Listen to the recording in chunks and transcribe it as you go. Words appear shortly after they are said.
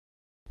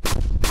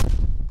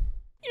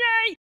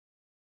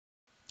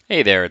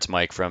Hey there, it's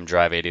Mike from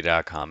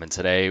Drive80.com, and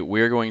today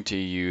we're going to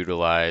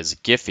utilize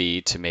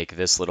Giphy to make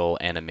this little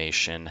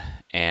animation,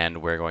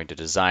 and we're going to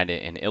design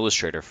it in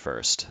Illustrator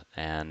first.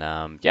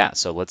 And yeah,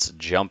 so let's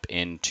jump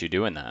into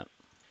doing that.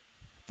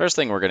 First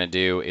thing we're going to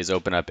do is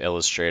open up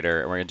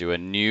Illustrator, and we're going to do a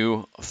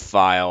new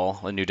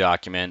file, a new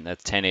document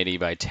that's 1080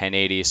 by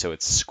 1080, so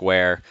it's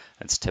square.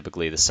 That's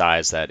typically the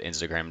size that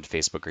Instagram and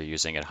Facebook are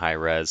using at high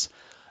res.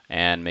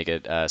 And make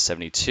it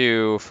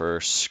 72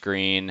 for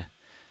screen,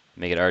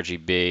 make it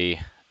RGB.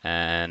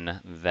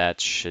 And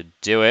that should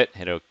do it.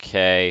 Hit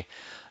OK.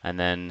 And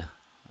then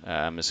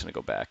I'm just going to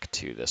go back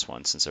to this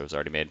one since it was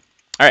already made.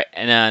 All right,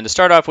 and then to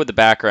start off with the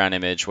background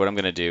image, what I'm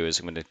going to do is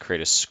I'm going to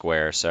create a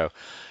square. So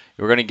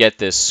we're going to get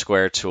this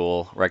square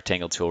tool,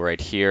 rectangle tool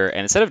right here.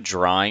 And instead of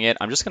drawing it,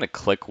 I'm just going to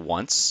click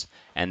once.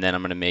 And then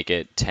I'm going to make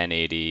it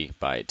 1080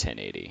 by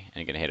 1080.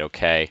 And I'm going to hit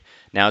OK.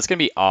 Now it's going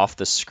to be off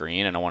the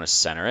screen, and I want to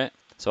center it.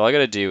 So all I got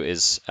to do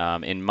is,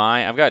 I'm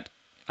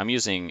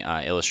using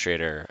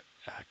Illustrator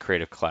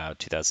Creative Cloud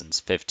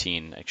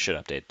 2015. I should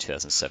update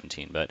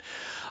 2017, but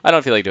I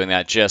don't feel like doing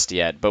that just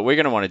yet. But what you're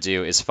going to want to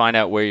do is find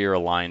out where your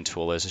align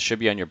tool is. It should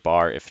be on your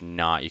bar. If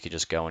not, you could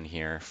just go in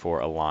here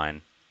for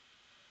align,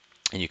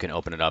 and you can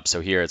open it up.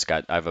 So here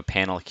I have a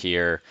panel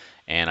here,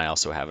 and I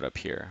also have it up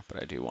here,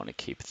 but I do want to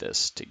keep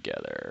this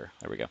together.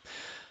 There we go. I'm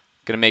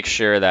going to make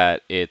sure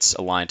that it's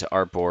aligned to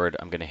artboard.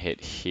 I'm going to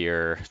hit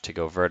here to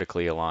go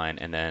vertically align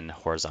and then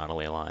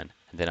horizontally align.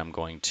 And then I'm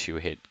going to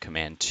hit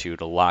Command 2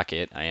 to lock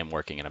it. I am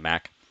working in a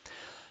Mac.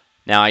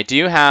 Now I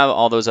do have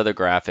all those other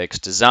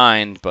graphics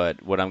designed,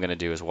 but what I'm going to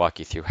do is walk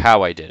you through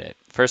how I did it.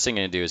 First thing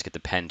I'm going to do is get the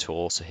pen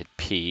tool, so hit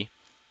P,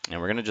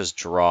 and we're going to just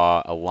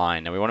draw a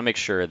line. Now we want to make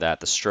sure that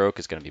the stroke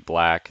is going to be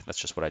black. That's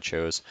just what I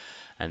chose.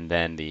 And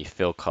then the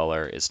fill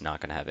color is not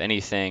going to have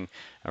anything.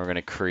 And we're going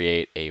to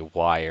create a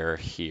wire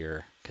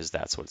here because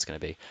that's what it's going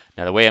to be.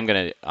 Now the way I'm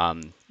going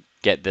to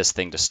get this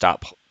thing to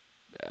stop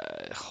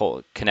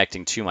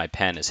connecting to my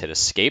pen is hit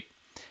Escape,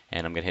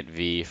 and I'm going to hit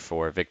V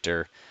for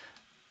Victor.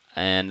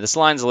 And this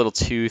line's a little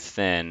too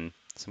thin,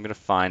 so I'm going to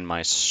find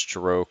my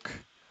stroke.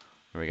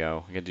 There we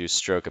go. I'm going to do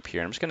stroke up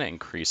here. I'm just going to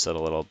increase it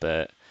a little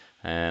bit.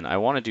 And I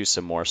want to do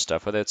some more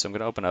stuff with it, so I'm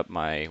going to open up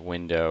my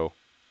window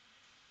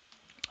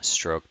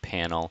stroke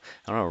panel.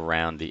 I want to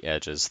round the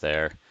edges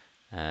there,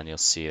 and you'll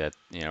see that,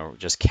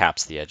 just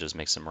caps the edges,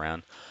 makes them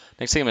round.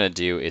 Next thing I'm going to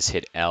do is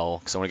hit L,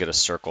 because I want to get a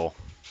circle.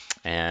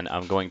 And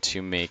I'm going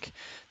to make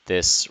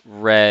this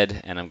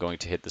red, and I'm going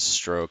to hit the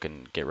stroke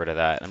and get rid of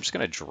that. I'm just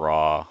going to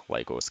draw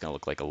like what's going to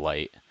look like a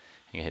light.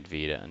 I'm going to hit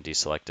V to and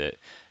deselect it.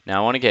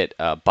 Now I want to get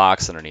a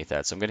box underneath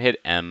that, so I'm going to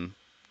hit M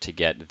to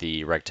get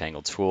the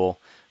rectangle tool.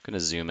 I'm going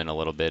to zoom in a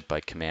little bit by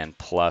Command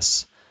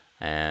plus,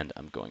 and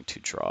I'm going to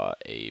draw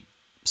a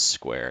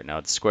square. Now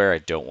the square, I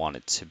don't want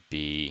it to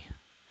be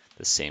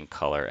the same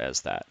color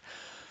as that.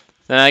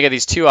 Then I get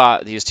these two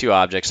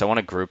objects. I want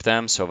to group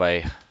them, so if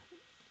I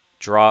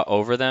draw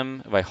over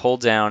them, if I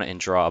hold down and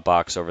draw a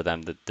box over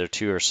them, the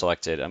two are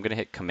selected, I'm going to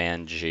hit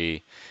Command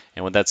G,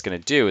 and what that's going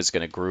to do is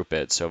going to group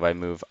it. So if I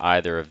move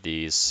either of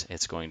these,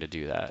 it's going to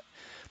do that.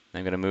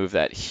 I'm going to move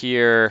that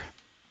here,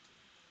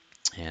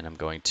 and I'm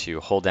going to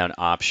hold down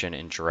Option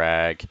and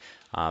drag,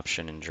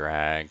 Option and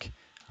drag,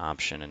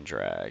 Option and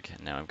drag.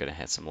 And now I'm going to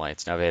hit some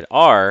lights. Now if I hit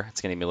R,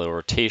 it's going to give me a little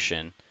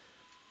rotation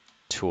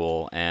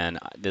tool, and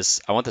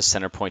I want the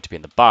center point to be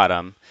in the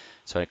bottom.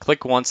 So I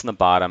click once in the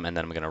bottom, and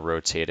then I'm going to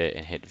rotate it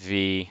and hit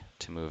V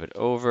to move it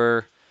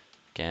over.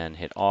 Again,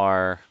 hit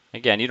R.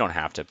 Again, you don't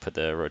have to put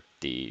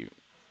the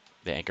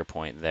anchor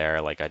point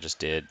there like I just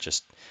did.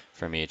 Just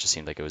for me, it just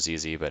seemed like it was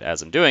easy. But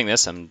as I'm doing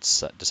this, I'm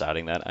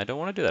deciding that I don't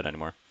want to do that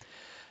anymore.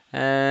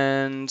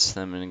 And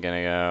then I'm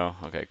going to go,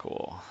 okay,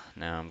 cool.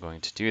 Now I'm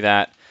going to do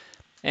that.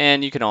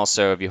 And you can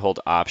also, if you hold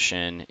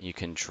Option, you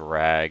can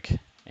drag,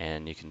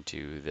 and you can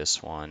do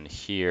this one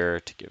here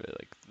to give it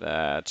like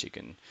that. You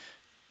can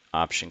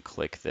Option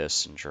click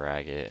this and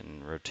drag it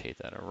and rotate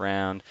that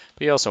around.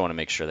 But you also want to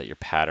make sure that your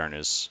pattern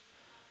is,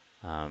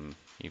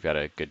 you've got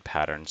a good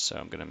pattern. So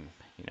I'm going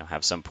to,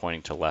 have some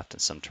pointing to left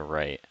and some to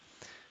right.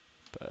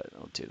 But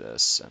I'll do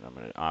this, and I'm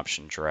going to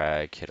Option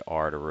drag, hit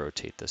R to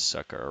rotate this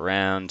sucker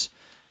around,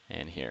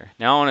 and here.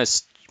 Now I want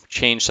to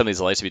change some of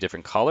these lights to be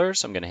different colors.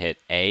 So I'm going to hit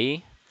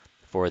A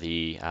for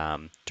the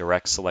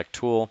direct select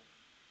tool,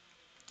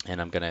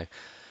 and I'm going to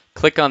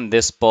click on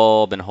this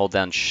bulb and hold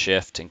down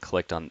Shift and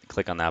click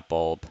on that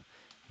bulb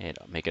and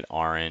make it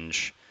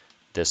orange.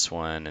 This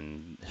one,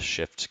 and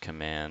Shift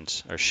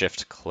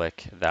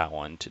click that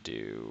one to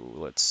do,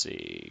 let's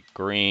see,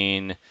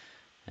 green,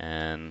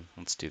 and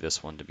let's do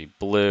this one to be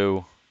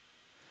blue.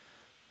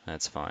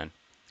 That's fine.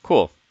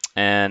 Cool.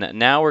 And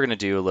now we're going to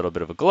do a little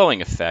bit of a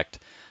glowing effect.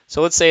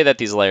 So let's say that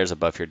these layers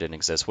above here didn't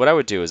exist. What I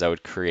would do is I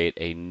would create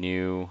a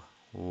new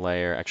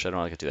layer. Actually, I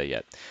don't like to do that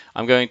yet.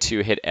 I'm going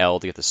to hit L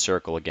to get the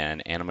circle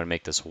again, and I'm going to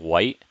make this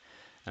white.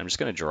 I'm just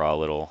going to draw a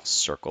little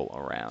circle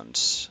around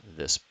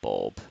this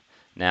bulb.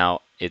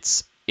 Now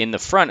it's in the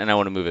front, and I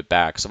want to move it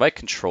back. So if I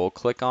control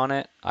click on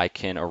it, I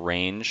can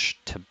arrange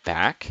to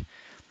back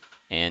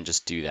and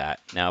just do that.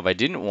 Now if I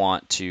didn't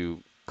want to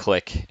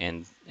click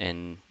and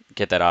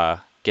get that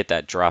get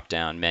that drop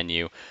down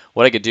menu.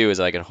 What I could do is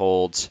I could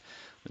hold,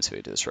 let's see if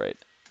I do this right.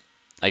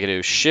 I could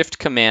do Shift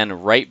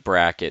Command right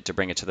bracket to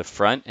bring it to the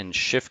front and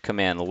Shift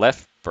Command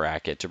left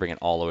bracket to bring it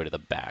all the way to the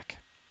back.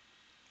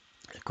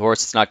 Of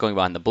course, it's not going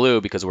behind the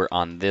blue because we're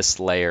on this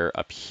layer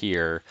up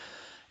here.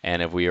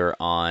 And if we are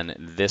on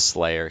this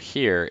layer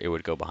here, it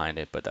would go behind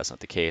it, but that's not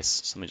the case.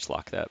 So let me just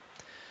lock that.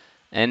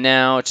 And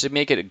now to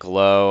make it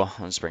glow,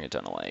 I'll just bring it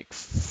down to like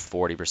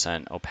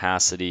 40%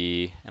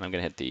 opacity, and I'm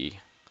gonna hit the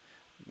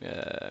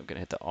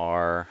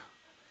R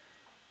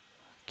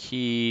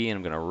key, and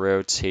I'm gonna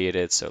rotate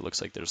it so it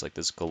looks like there's like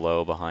this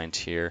glow behind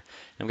here.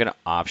 I'm gonna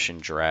option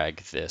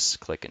drag this,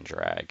 click and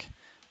drag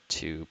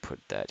to put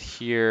that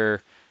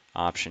here.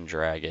 Option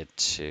drag it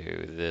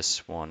to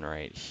this one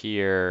right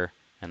here,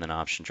 and then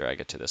option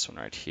drag it to this one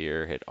right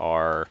here. Hit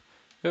R.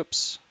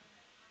 Oops,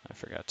 I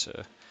forgot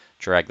to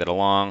drag that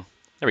along.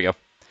 There we go.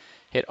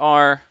 Hit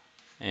R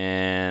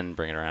and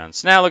bring it around.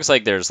 So now it looks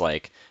like there's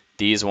like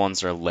these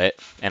ones are lit,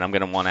 and I'm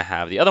going to want to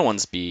have the other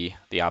ones be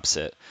the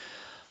opposite.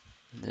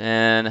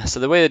 And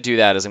so the way to do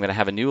that is I'm going to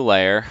have a new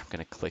layer. I'm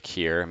going to click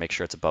here, make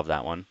sure it's above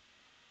that one.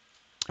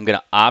 I'm going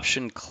to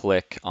option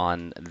click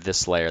on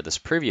this layer, this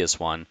previous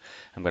one.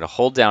 I'm going to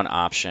hold down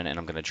option, and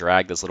I'm going to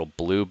drag this little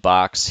blue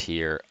box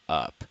here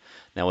up.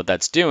 Now what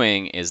that's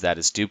doing is that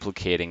it's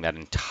duplicating that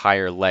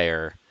entire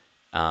layer.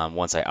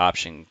 Once I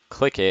option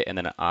click it and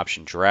then I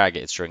option drag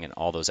it, it's bringing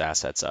all those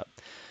assets up.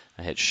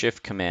 I hit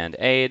Shift Command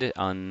A to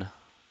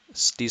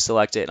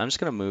deselect it. And I'm just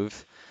going to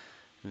move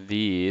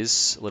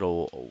these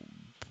little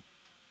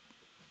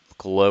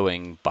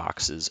glowing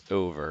boxes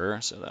over.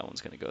 So that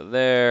one's going to go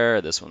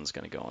there. This one's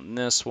going to go on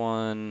this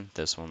one.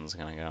 This one's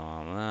going to go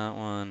on that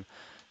one.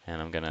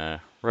 And I'm going to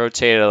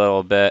rotate it a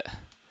little bit.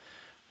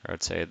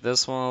 Rotate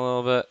this one a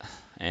little bit.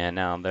 And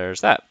now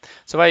there's that.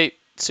 So you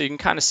can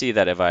kind of see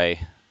that if I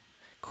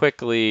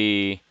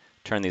quickly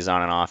turn these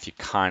on and off, you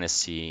kind of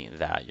see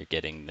that you're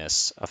getting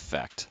this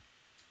effect.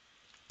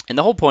 And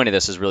the whole point of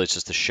this is really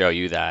just to show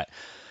you that,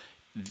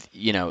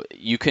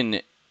 you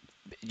can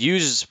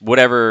use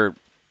whatever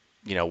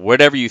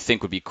you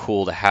think would be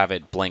cool to have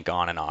it blink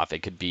on and off.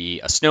 It could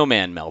be a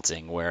snowman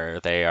melting where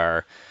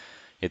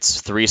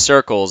it's 3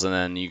 circles, and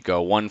then you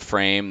go one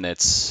frame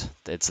it's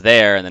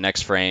there, and the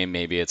next frame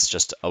maybe it's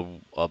just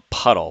a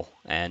puddle,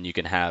 and you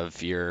can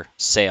have your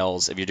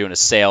sales. If you're doing a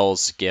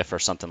sales GIF or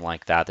something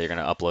like that you're going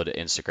to upload to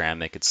Instagram,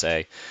 they could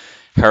say,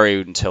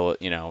 hurry until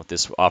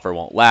this offer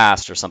won't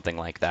last or something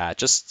like that.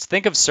 Just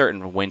think of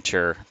certain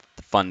winter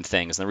fun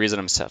things. And the reason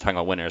I'm talking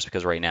about winter is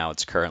because right now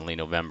it's currently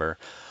November,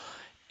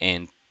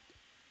 and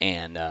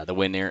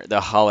the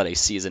holiday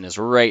season is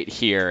right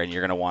here, and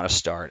you're going to want to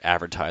start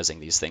advertising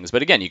these things.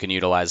 But again, you can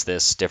utilize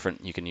this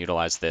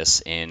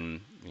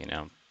in,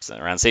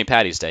 around St.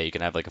 Patty's Day. You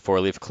can have like a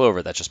 4-leaf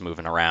clover that's just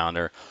moving around,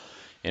 or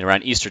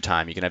around Easter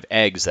time, you can have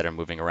eggs that are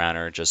moving around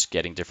or just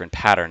getting different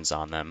patterns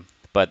on them.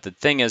 But the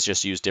thing is,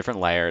 just use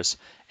different layers,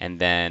 and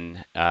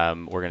then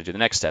we're going to do the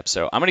next step.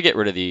 So I'm going to get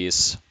rid of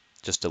these,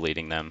 just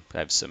deleting them. I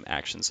have some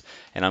actions,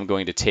 and I'm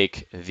going to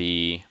take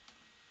the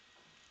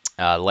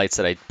lights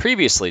that I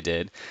previously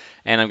did,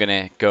 and I'm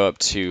going to go up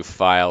to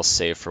File,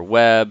 Save for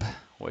Web,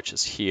 which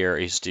is here. I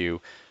used to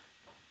do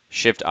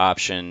Shift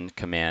Option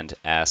Command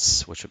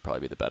S, which would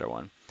probably be the better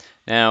one.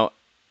 Now,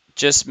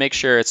 just make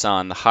sure it's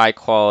on the high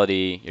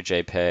quality, your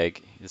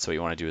JPEG. That's what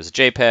you want to do as a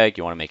JPEG.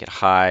 You want to make it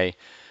high,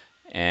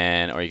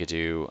 or you could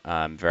do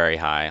very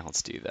high.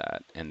 Let's do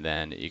that. And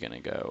then you're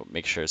going to go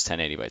make sure it's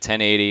 1080 by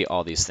 1080.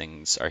 All these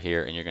things are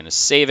here, and you're going to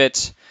save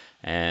it.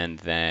 And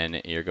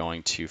then you're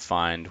going to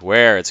find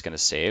where it's going to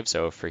save.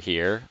 So for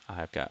here,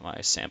 I've got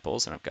my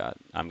samples, and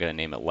I'm going to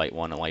name it Light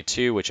 1 and Light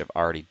 2, which I've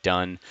already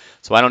done.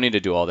 So I don't need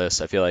to do all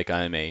this. I feel like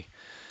I'm a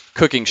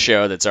cooking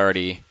show that's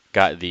already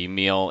got the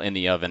meal in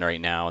the oven right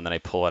now, and then I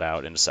pull it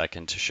out in a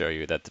second to show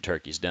you that the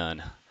turkey's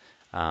done.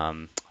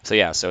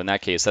 So in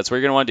that case, that's what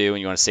you're going to want to do, and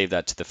you want to save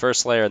that to the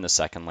first layer and the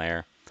second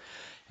layer.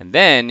 And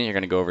then you're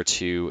going to go over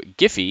to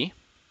Giphy,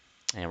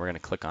 and we're going to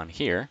click on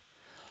here.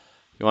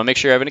 You want to make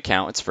sure you have an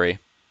account. It's free.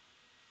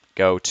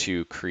 Go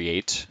to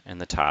Create in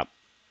the top.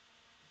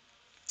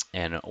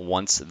 And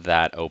once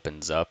that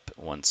opens up,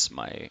 once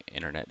my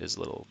internet is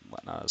a little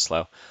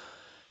slow,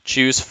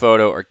 choose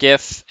Photo or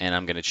GIF, and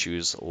I'm going to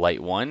choose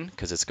Light 1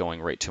 because it's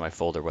going right to my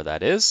folder where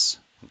that is.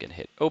 I'm going to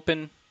hit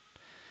Open,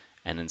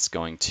 and it's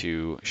going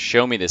to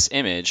show me this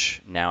image.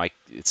 Now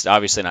it's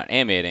obviously not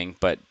animating,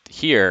 but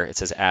here it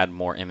says Add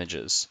More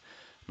Images.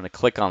 I'm going to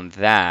click on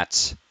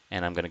that,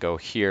 and I'm going to go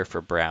here for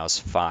Browse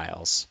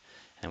Files.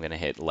 I'm going to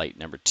hit Light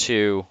number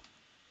 2.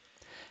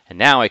 And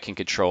now I can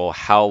control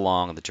how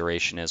long the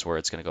duration is where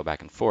it's going to go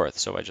back and forth.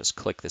 So I just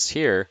click this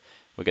here,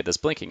 we get this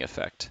blinking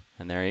effect.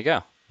 And there you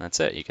go. That's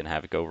it. You can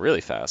have it go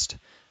really fast.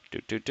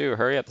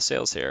 Hurry up the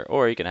sales here.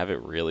 Or you can have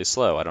it really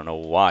slow. I don't know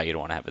why you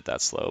don't want to have it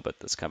that slow, but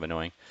that's kind of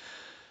annoying.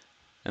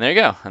 And there you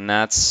go. And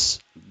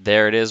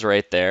there it is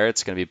right there.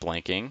 It's going to be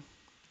blinking.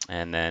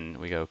 And then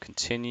we go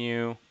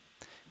continue.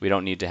 We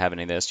don't need to have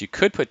any of this. You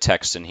could put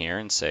text in here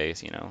and say,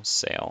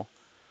 sale.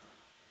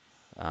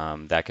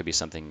 That could be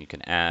something you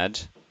can add.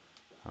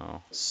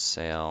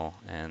 Sale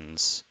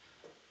ends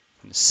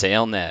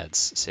Sale Neds.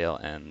 Sale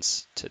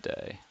ends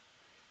today.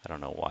 I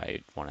don't know why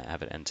you'd want to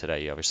have it end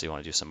today. You obviously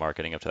want to do some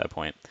marketing up to that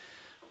point,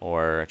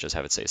 or just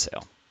have it say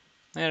sale.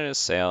 And it is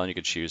sale, and you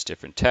could choose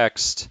different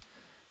text.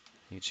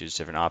 You can choose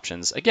different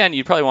options. Again,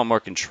 you'd probably want more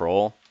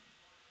control.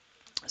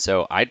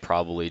 So I'd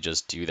probably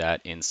just do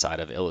that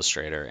inside of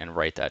Illustrator and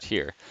write that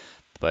here.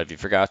 But if you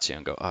forgot to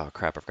and go, oh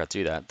crap, I forgot to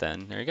do that,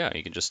 then there you go.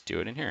 You can just do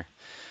it in here.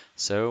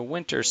 So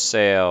winter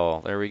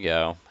sale, there we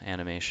go.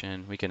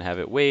 Animation, we can have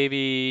it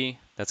wavy.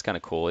 That's kind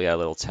of cool. Yeah, a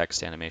little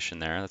text animation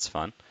there. That's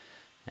fun.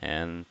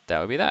 And that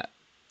would be that.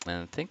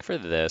 And I think for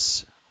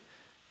this,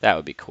 that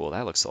would be cool.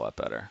 That looks a lot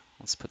better.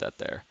 Let's put that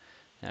there.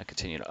 Now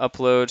continue to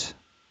upload.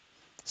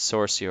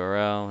 Source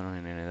URL, I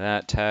don't need any of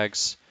that.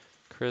 Tags,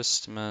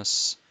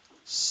 Christmas,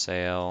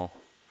 sale,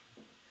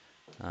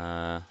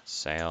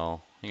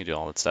 sale. You can do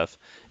all that stuff.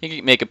 You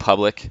can make it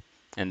public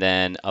and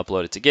then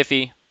upload it to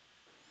Giphy.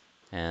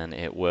 And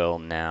it will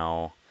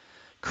now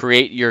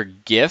create your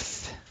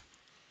GIF,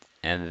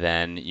 and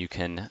then you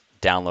can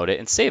download it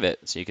and save it.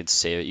 So you can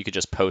save it. You could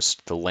just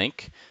post the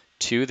link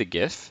to the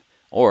GIF,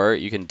 or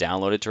you can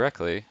download it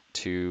directly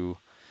to,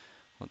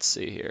 let's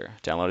see here,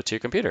 download it to your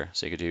computer.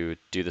 So you could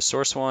do the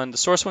source one. The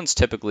source one's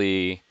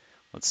typically,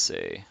 let's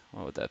see,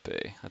 what would that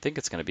be? I think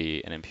it's going to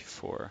be an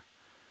MP4.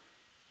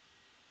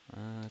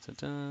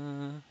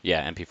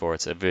 Yeah, MP4,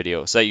 it's a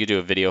video. So you could do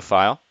a video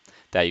file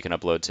that you can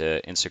upload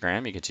to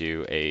Instagram. You could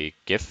do a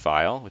GIF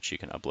file, which you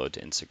can upload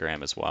to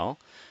Instagram as well.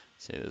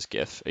 Say this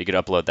GIF. You could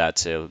upload that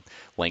to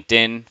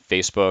LinkedIn,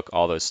 Facebook,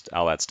 all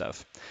that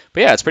stuff.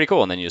 But yeah, it's pretty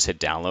cool. And then you just hit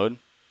download,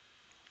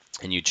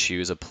 and you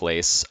choose a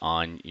place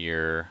on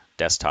your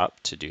desktop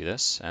to do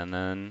this, and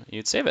then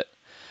you'd save it.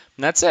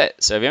 And that's it.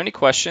 So if you have any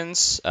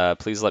questions,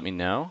 please let me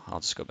know.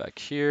 I'll just go back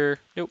here.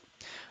 Nope.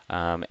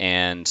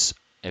 And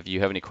if you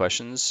have any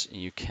questions,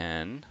 you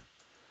can,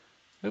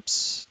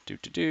 oops, you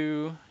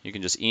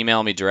can just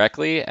email me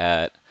directly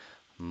at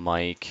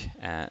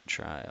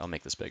I'll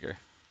make this bigger,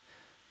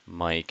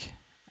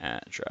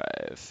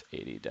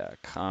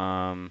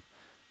 mike@drive80.com.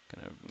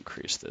 Gonna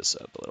increase this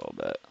up a little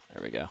bit.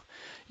 There we go.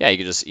 Yeah, you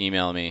can just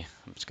email me.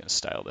 I'm just gonna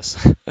style this.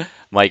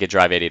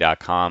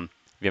 mike@drive80.com.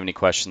 If you have any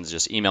questions,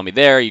 just email me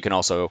there. You can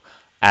also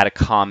add a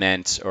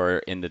comment or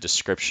in the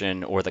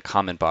description or the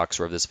comment box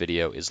where this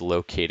video is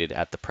located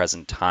at the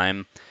present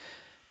time.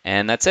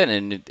 And that's it.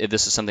 And if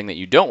this is something that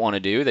you don't want to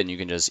do, then you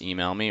can just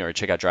email me or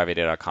check out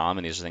drive80.com.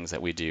 And these are things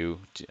that we do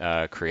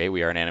create.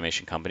 We are an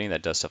animation company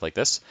that does stuff like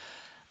this.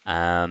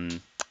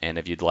 And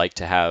if you'd like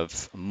to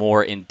have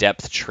more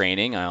in-depth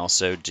training, I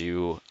also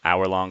do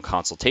hour-long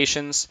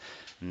consultations.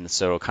 And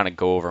so it'll kind of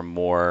go over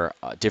more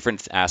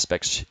different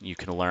aspects you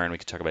can learn. We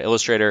can talk about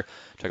Illustrator,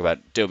 talk about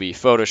Adobe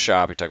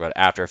Photoshop, we talk about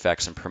After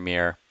Effects and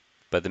Premiere.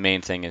 But the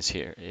main thing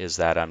is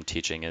that I'm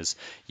teaching is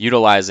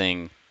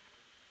utilizing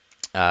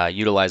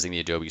the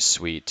Adobe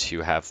suite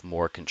to have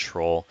more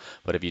control.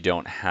 But if you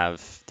don't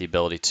have the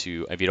ability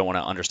to, if you don't want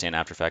to understand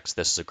After Effects,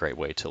 this is a great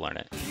way to learn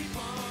it.